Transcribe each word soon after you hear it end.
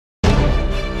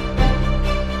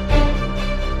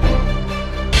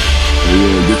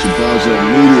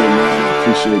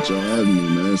appreciate y'all having me,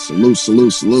 man. Salute,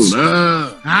 salute, salute.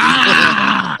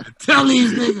 Tell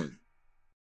these niggas.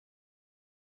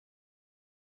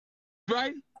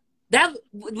 Right? That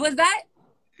was that?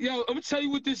 Yo, I'm gonna tell you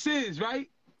what this is, right?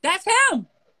 That's him.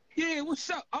 Yeah, what's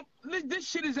up? This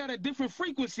shit is at a different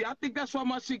frequency. I think that's why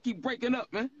my shit keep breaking up,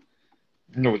 man.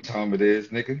 You know what time it is,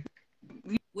 nigga.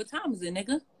 What time is it,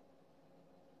 nigga?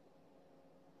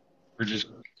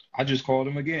 I just called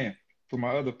him again from my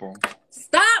other phone.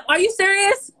 Stop! Are you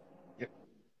serious? Yep.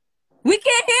 We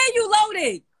can't hear you,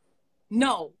 Loaded.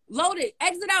 No, Loaded.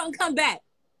 Exit out and come back.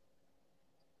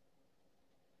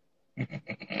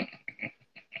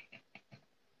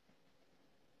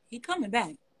 He coming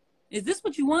back. Is this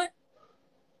what you want?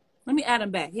 Let me add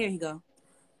him back. Here you go.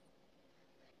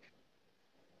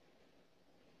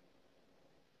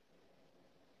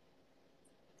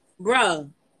 Bruh.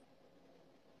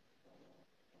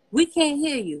 We can't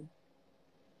hear you.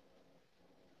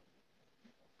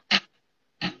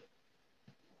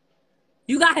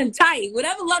 You got him tight.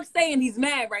 Whatever Luck's saying, he's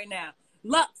mad right now.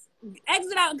 Lux,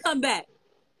 exit out and come back.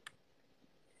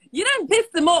 You done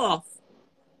pissed him off.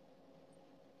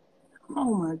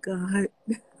 Oh my God.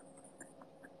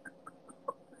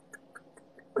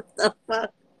 What the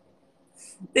fuck?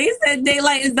 They said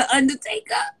Daylyt is the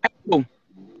Undertaker. Oh.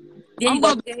 Yeah, I'm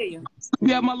about to hear you.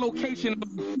 You have my location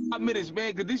in 5 minutes,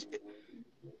 man, because this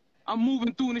I'm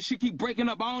moving through and this shit keep breaking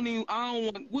up. I don't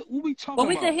want what we talking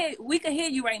But about? We can hear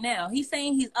you right now. He's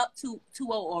saying he's up to 2-0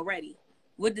 already.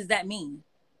 What does that mean?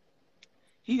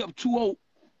 He up 2-0.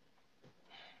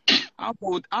 I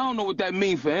don't know what that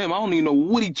means for him. I don't even know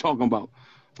what he talking about.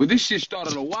 But this shit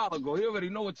started a while ago. He already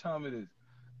know what time it is.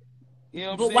 You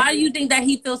know what I'm saying? Why do you think that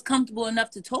he feels comfortable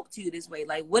enough to talk to you this way?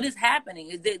 Like, what is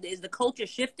happening? Is the culture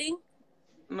shifting?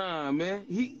 Nah, man.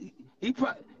 He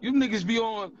probably, you niggas be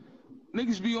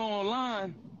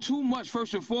online too much,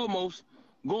 first and foremost,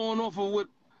 going off of what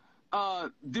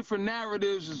different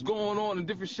narratives is going on and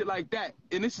different shit like that.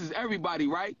 And this is everybody,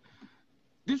 right?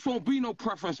 This won't be no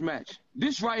preference match.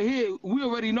 This right here, we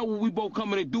already know what we both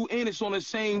coming to do, and it's on the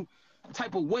same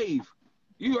type of wave.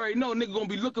 You already know nigga gonna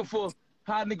be looking for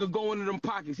how nigga go into them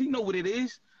pockets. He know what it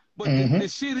is. But the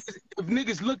shit is, if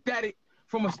niggas looked at it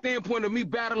from a standpoint of me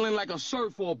battling like a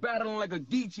surf or battling like a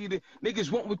Geechee, the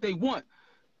niggas want what they want.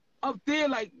 Up there,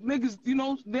 like, niggas, you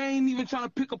know, they ain't even trying to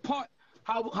pick apart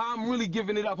how I'm really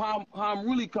giving it up, how I'm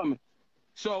really coming.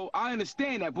 So I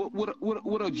understand that, but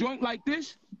with a joint like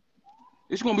this,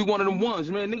 it's gonna be one of them ones,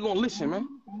 man. Nigga gonna listen, man.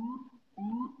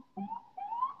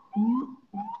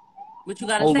 What you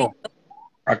gotta Hold say?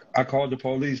 on. I called the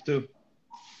police too.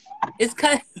 It's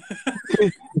cut.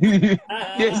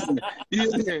 Yes,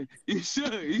 yeah, you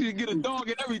should. You should get a dog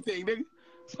and everything,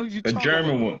 nigga. A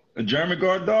German one. A German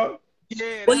guard dog?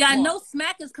 Yeah. Well, y'all know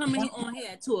Smack is coming on here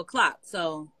at 2 o'clock,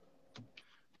 so.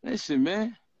 Listen,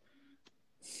 man.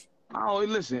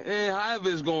 Listen, however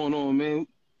it's going on, man.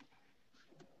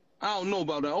 I don't know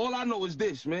about that. All I know is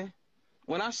this, man.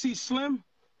 When I see Slim,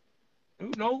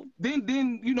 you know,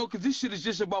 then you know, because this shit is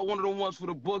just about one of the ones for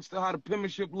the books, how the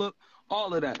penmanship look,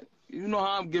 all of that. You know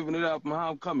how I'm giving it up and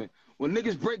how I'm coming. When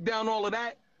niggas break down all of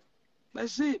that,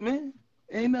 that's it, man.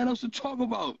 Ain't nothing else to talk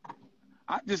about.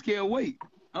 I just can't wait.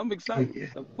 I'm excited. Yeah.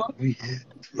 The fuck?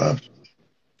 Lovely.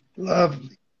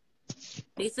 Lovely.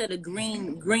 They said a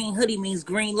green hoodie means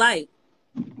green light.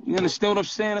 You understand what I'm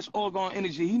saying? That's all gone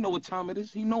energy. He know what time it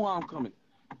is. He know how I'm coming.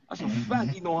 That's a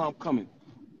fact. He know how I'm coming.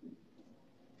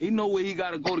 He know where he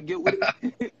gotta go to get with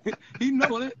it. He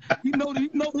know it. He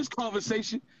know this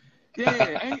conversation.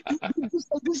 Yeah,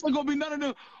 this ain't gonna be none of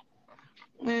them.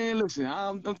 Man, listen,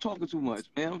 I'm talking too much,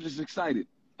 man. I'm just excited.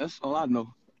 That's all I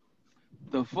know.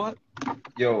 The fuck?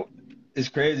 Yo, it's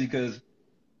crazy because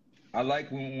I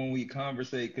like when we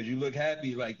conversate because you look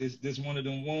happy. Like this one of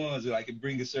them ones that like it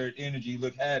bring a certain energy. You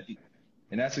look happy,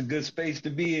 and that's a good space to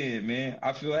be in, man.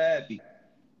 I feel happy.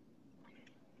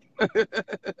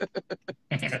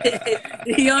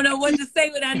 You don't know what to say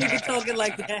with that nigga talking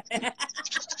like that.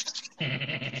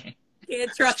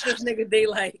 Can't trust this nigga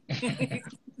Daylyt.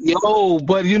 Yo,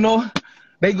 but you know,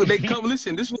 they come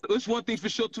listen. This one thing for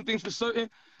sure, two things for certain.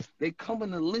 They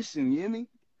coming to listen. You hear me?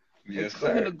 Yes, they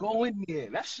coming sir. to go in there.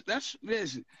 That's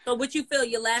listen. So what you feel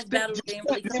your last battle they didn't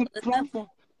really come to listen?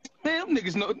 Man, them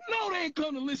niggas know. No, they ain't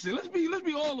come to listen. Let's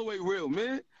be all the way real,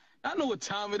 man. I know what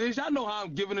time it is. I know how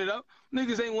I'm giving it up.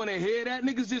 Niggas ain't want to hear that.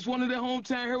 Niggas just wanted their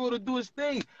hometown hero to do his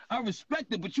thing. I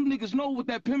respect it, but you niggas know with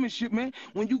that penmanship, man.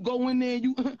 When you go in there,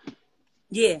 you.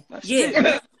 Yeah. That's Yeah.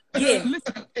 it. Yeah.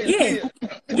 Listen, Yeah.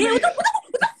 Yeah. What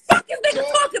the fuck is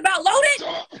niggas talking about, Loaded?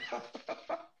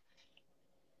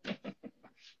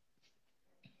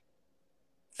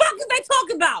 Fuck is they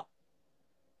talking about?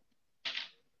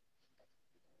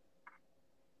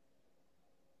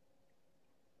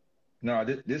 No,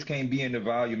 this can't be in the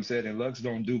volume setting. Lux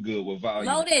don't do good with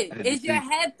volume. Loaded. It's your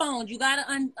headphones. You gotta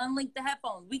unlink the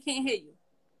headphones. We can't hear you.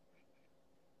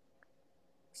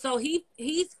 So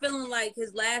he's feeling like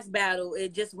his last battle,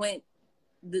 it just went.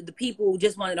 The people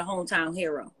just wanted a hometown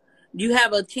hero. Do you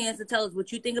have a chance to tell us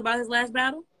what you think about his last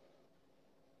battle?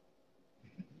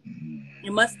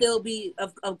 It must still be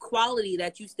of quality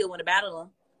that you still want to battle him.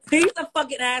 He's a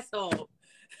fucking asshole.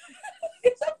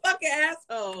 He's a fucking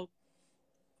asshole.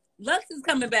 Lux is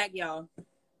coming back, y'all.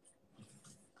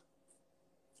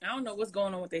 I don't know what's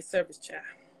going on with their service chat.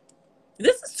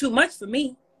 This is too much for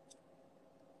me.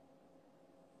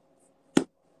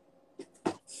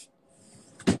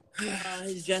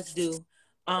 It's just due.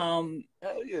 Hell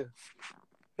yeah.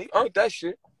 He earned that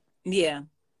shit. Yeah.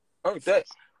 Earned that.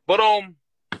 But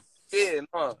yeah,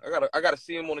 nah. I gotta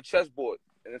see him on the chessboard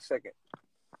in a second.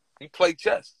 He played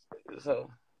chess.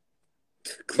 So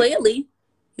clearly.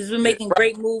 He's been making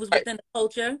great moves within the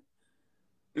culture.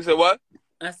 You said what?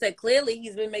 I said clearly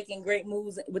he's been making great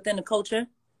moves within the culture.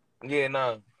 Yeah,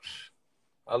 nah.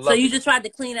 I love so you just tried to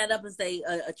clean that up and say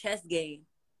a chess game.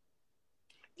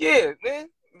 Yeah, man.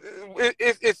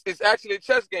 It's actually a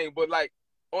chess game, but like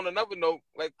on another note,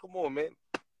 like come on, man.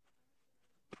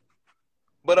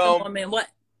 But come on, man, what?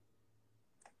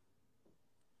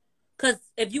 Because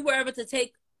if you were ever to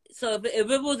take, so if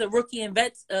it was a rookie and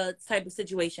vets type of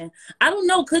situation, I don't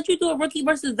know, could you do a rookie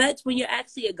versus vets when you're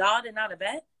actually a god and not a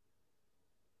vet?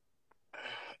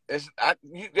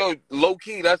 Low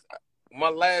key, that's my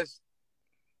last.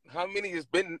 How many has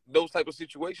been those type of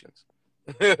situations?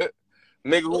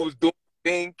 Nigga who was doing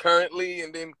thing currently,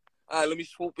 and then let me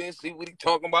swoop in, see what he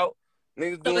talking about.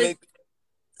 Niggas doing it.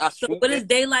 So what is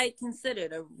Daylyt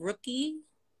considered? A rookie?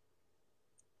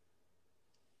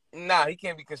 Nah, he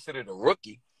can't be considered a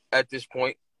rookie at this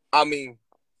point. I mean,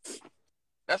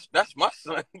 that's my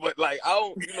son, but like I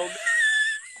don't,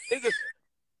 niggas.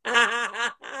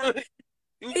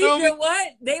 You feel me? Your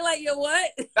what? Daylyt, your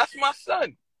what? That's my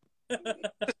son.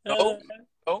 No.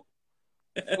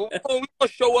 We're gonna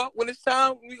show up when it's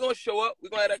time. We're gonna show up. We're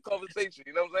gonna have that conversation.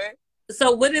 You know what I'm saying?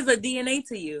 So, what is a DNA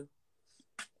to you?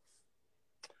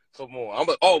 Come on.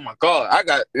 Oh my God. I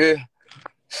got.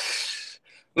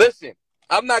 Listen,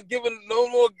 I'm not giving no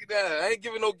more. I ain't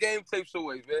giving no game tapes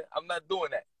away, man. I'm not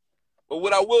doing that. But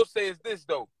what I will say is this,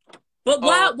 though. But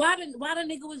why the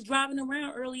nigga was driving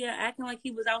around earlier acting like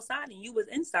he was outside and you was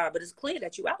inside? But it's clear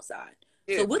that you outside.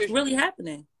 Yeah, so what's really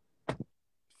happening?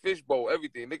 Fishbowl,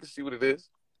 everything. Niggas see what it is.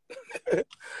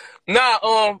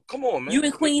 Nah, come on, man. You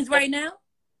in Queens right now?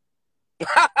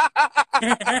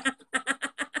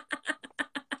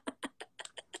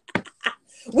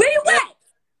 Where you at?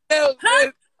 Nails, huh?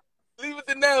 Man. Leave it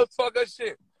to nails, talk that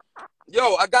shit.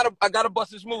 Yo, I gotta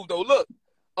bust this move though. Look,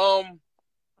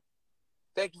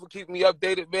 thank you for keeping me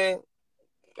updated, man.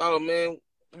 Oh man,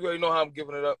 you already know how I'm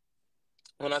giving it up.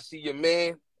 When I see your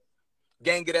man,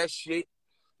 gang of that shit.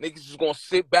 Niggas is gonna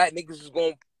sit back. Niggas is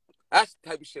gonna. That's the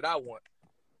type of shit I want.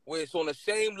 Where it's on the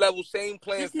same level, same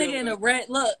playing field. This nigga in a red.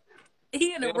 Look,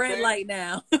 he in a red light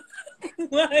now.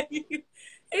 Like, he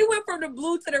went from the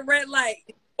blue to the red light.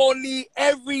 He gonna need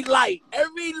every light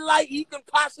he can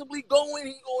possibly go in.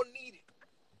 He gonna need it.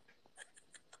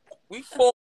 We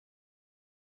fall,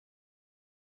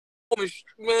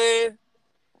 man.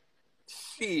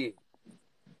 Shit.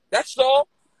 That's all.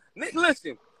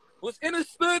 Listen. What's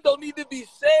understood don't need to be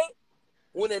said.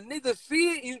 When a nigga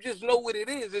see it, you just know what it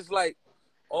is. It's like,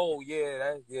 oh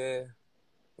yeah,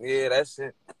 that's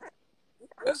it.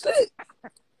 That's it.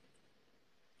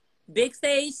 Big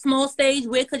stage, small stage,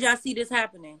 where could y'all see this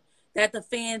happening? That the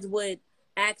fans would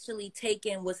actually take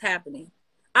in what's happening.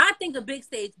 I think a big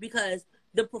stage because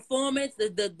the performance,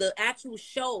 the actual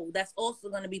show that's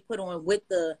also going to be put on with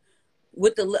the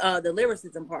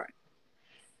lyricism part.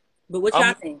 But what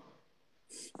y'all think?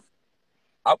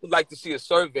 I would like to see a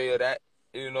survey of that,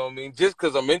 you know what I mean? Just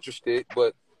because I'm interested,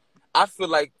 but I feel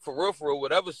like, for real,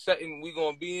 whatever setting we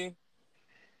going to be in,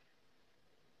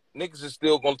 niggas is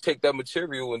still going to take that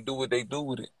material and do what they do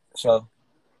with it. So,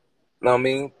 you know what I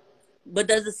mean? But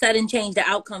does the setting change the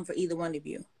outcome for either one of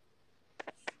you?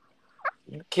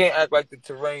 You can't act like the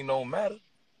terrain don't matter.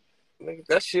 Nigga,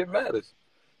 that shit matters.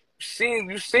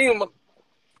 You seen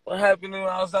what happened when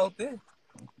I was out there.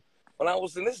 When I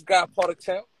was in this guy part of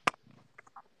town.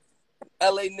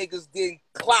 LA niggas getting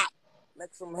clocked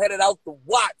next to them headed out the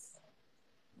Watts.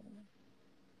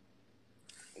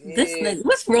 Yeah. This nigga,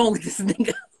 what's wrong with this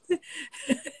nigga?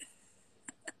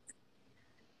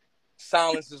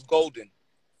 Silence is golden.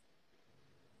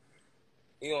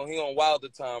 He on Wilder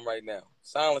time right now.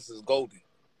 Silence is golden.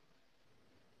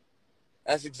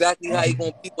 That's exactly how he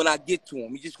gonna be when I get to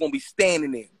him. He's just gonna be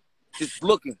standing there. just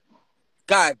looking.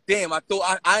 God damn, I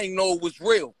thought I didn't know it was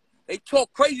real. They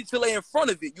talk crazy till they in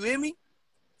front of it. You hear me?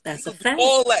 That's a fact.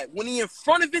 All that. When he in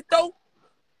front of it though,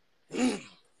 this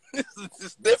is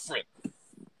just different.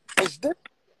 It's different.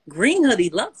 Green Hoodie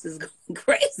Lux is going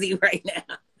crazy right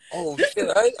now. Oh shit!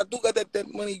 I do got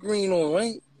that money green on,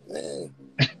 right? Man.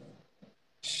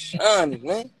 Shining,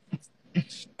 man.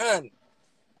 Shining.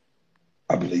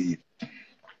 I believe.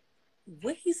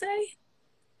 What he say?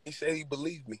 He said he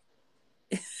believed me.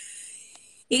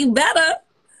 He better.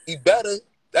 He better.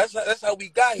 That's how we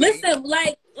got here. Listen,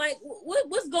 like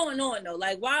what's going on though?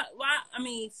 Like why? I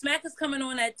mean, Smack is coming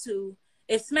on at 2.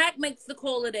 If Smack makes the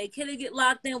call today, can it get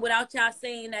locked in without y'all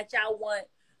saying that y'all want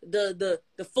the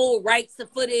full rights to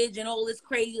footage and all this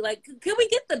crazy? Like, can we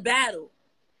get the battle?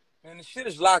 Man, the shit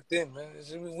is locked in, man.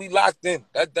 We locked in.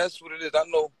 That's what it is. I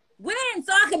know. When?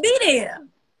 So I can be there.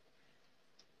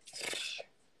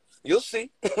 You'll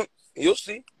see. You'll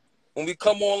see. When we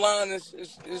come online,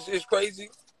 it's crazy.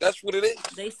 That's what it is.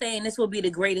 They saying this will be the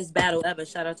greatest battle ever.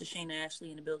 Shout out to Shayna Ashley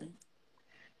in the building.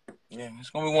 Yeah, it's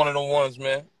gonna be one of them ones,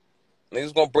 man.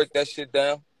 Niggas gonna break that shit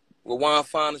down. With wine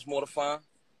fine, it's more to fine.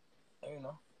 You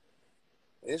know,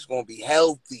 it's gonna be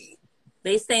healthy.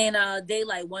 They saying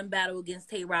Daylyt one battle against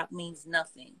Tay Rock means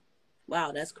nothing.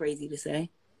 Wow, that's crazy to say.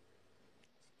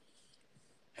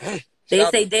 They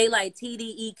say Daylyt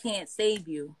TDE can't save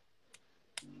you.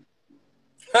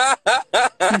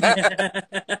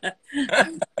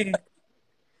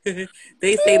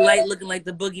 They say Light looking like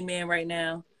the boogeyman right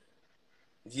now.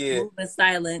 Yeah. Moving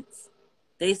silence.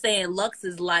 They saying Lux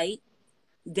is light.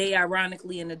 Day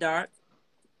ironically in the dark.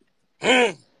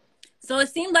 So it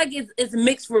seemed like it's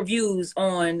mixed reviews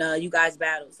on you guys'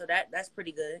 battle. So that's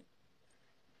pretty good.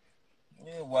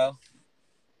 Yeah, well.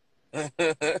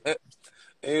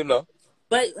 You know.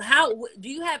 But how do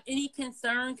you have any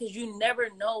concern? Because you never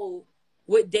know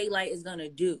what Daylyt is gonna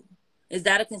do. Is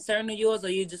that a concern of yours, or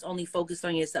you just only focused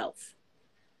on yourself?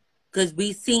 Because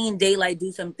we've seen Daylyt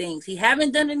do some things. He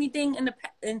haven't done anything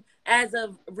as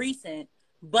of recent,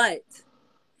 but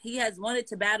he has wanted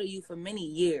to battle you for many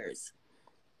years.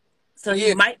 So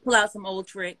he might pull out some old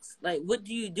tricks. Like, what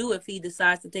do you do if he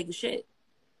decides to take a shit?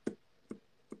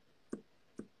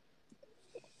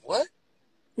 What?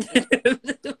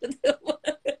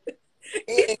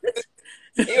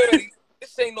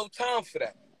 This ain't no time for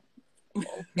that.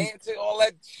 All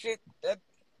that shit.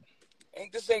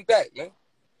 This ain't that, man.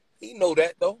 He know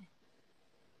that though.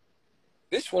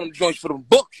 This one of them joints for them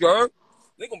books, you heard?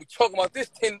 They gonna be talking about this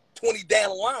 10, 20 down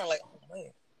the line. Like, oh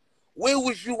man, where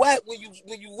was you at when you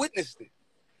witnessed it?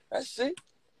 That's it.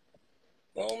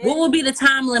 You know what I mean? What would be the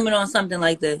time limit on something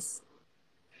like this?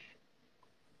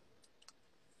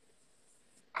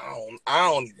 I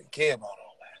don't even care about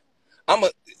all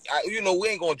that. We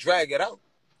ain't gonna drag it out.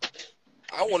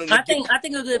 I think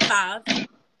a good 5.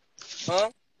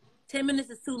 Huh? 10 minutes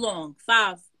is too long.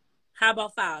 5. How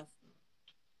about 5?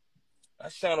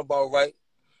 That sound about right.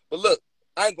 But look,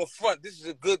 I ain't gonna front. This is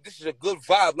a good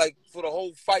vibe, like for the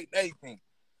whole fight and everything.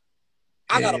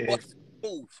 I gotta bust the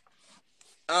move.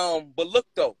 But look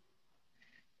though.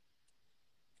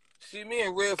 See, me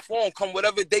and Red Form come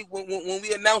whatever date when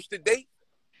we announce the date.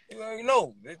 You already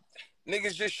know.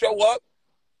 Niggas just show up.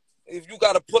 If you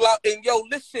gotta pull out, and yo,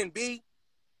 listen, B.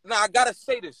 Now I gotta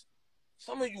say this.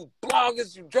 Some of you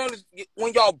bloggers, you journalists,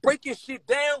 when y'all breaking shit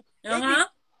down,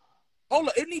 hold on,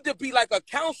 it need to be like a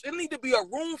council. It need to be a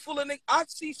room full of niggas. I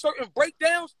see certain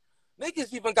breakdowns.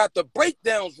 Niggas even got the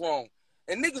breakdowns wrong,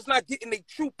 and niggas not getting their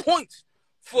true points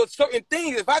for certain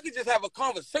things. If I could just have a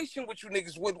conversation with you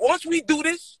niggas, once we do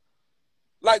this,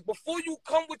 like before you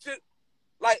come with your.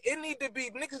 Like,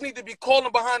 niggas need to be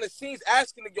calling behind the scenes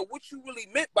asking, yo, what you really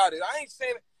meant by this? I ain't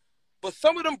saying it, but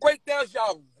some of them breakdowns,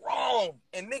 y'all wrong.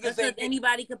 And niggas ain't.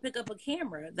 Anybody could pick up a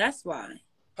camera. That's why.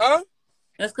 Huh?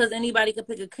 That's because anybody could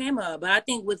pick a camera up. But I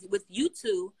think with you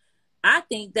two, I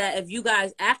think that if you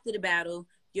guys, after the battle,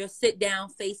 you'll sit down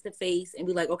face to face and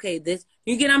be like, okay, this,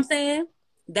 you get what I'm saying?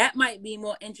 That might be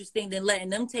more interesting than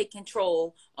letting them take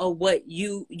control of what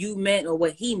you meant or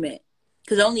what he meant.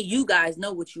 Because only you guys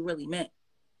know what you really meant.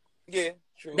 Yeah,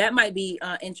 true. That might be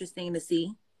interesting to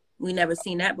see. We never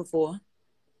seen that before.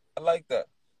 I like that.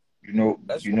 You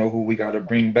know who we got to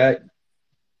bring back?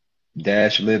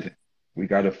 Dash Living. We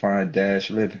got to find Dash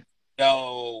Living.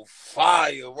 Yo,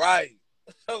 fire, right?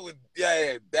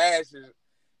 Yeah, Dash is,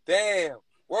 damn,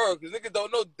 word, because niggas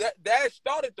don't know Dash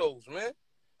started those, man.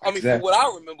 I mean, from what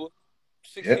I remember,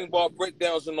 16-bar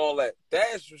breakdowns and all that.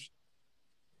 Dash was,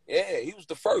 he was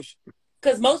the first.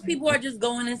 Because most people are just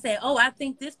going and saying, oh, I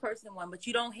think this person won, but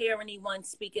you don't hear anyone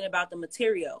speaking about the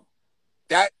material.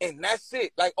 That's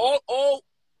it. Like all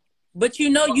But you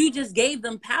know, you just gave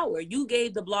them power. You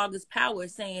gave the bloggers power,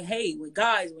 saying, "Hey,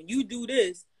 guys, when you do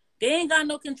this, they ain't got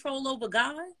no control over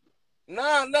God."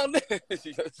 Nah, no.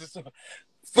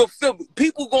 For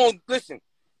people going listen.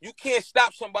 You can't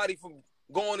stop somebody from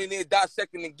going in there,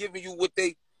 dissecting, and giving you what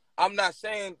they. I'm not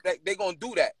saying that they're gonna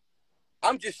do that.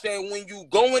 I'm just saying when you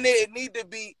go in there, it need to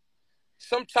be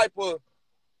some type of.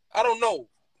 I don't know.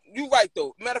 You right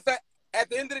though. Matter of fact, at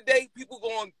the end of the day, people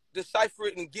gonna decipher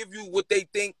it and give you what they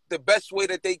think the best way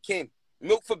that they can.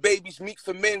 Milk for babies, meat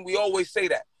for men. We always say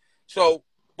that. So,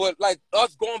 but like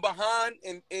us going behind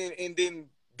and then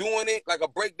doing it like a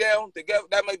breakdown together,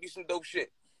 that might be some dope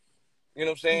shit. You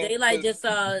know what I'm saying?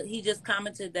 Daylyt he just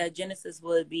commented that Genesis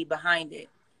would be behind it,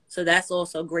 so that's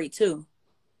also great too.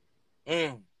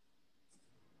 There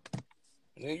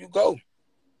you go.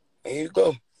 There you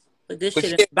go. But this shit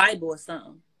is the Bible or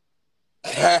something.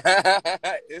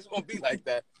 It's gonna be like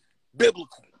that.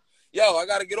 Biblical. Yo, I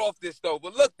gotta get off this though.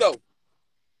 But look though,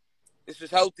 this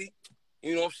is healthy.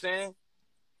 You know what I'm saying?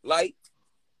 Light.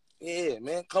 Yeah,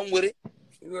 man. Come with it.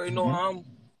 You already know how I'm.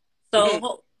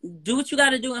 So do what you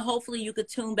gotta do, and hopefully you could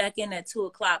tune back in at 2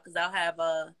 o'clock because I'll have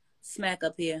Smack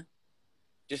up here.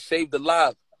 Just save the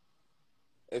live.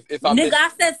 If I nigga,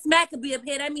 I said Smack could be up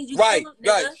here. That means you right, still up,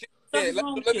 nigga. right. Yeah,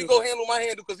 let me go handle my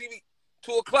handle because he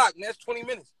 2 o'clock, man. That's 20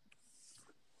 minutes.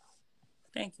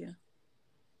 Thank you.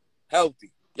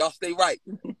 Healthy. Y'all stay right.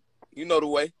 You know the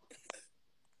way.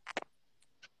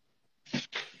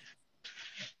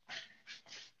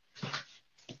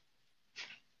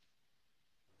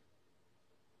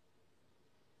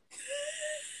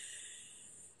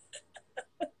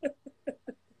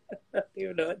 I don't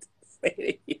even know what to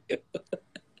say to you.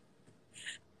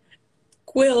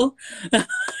 Quill.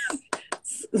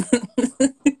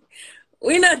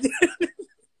 We're not doing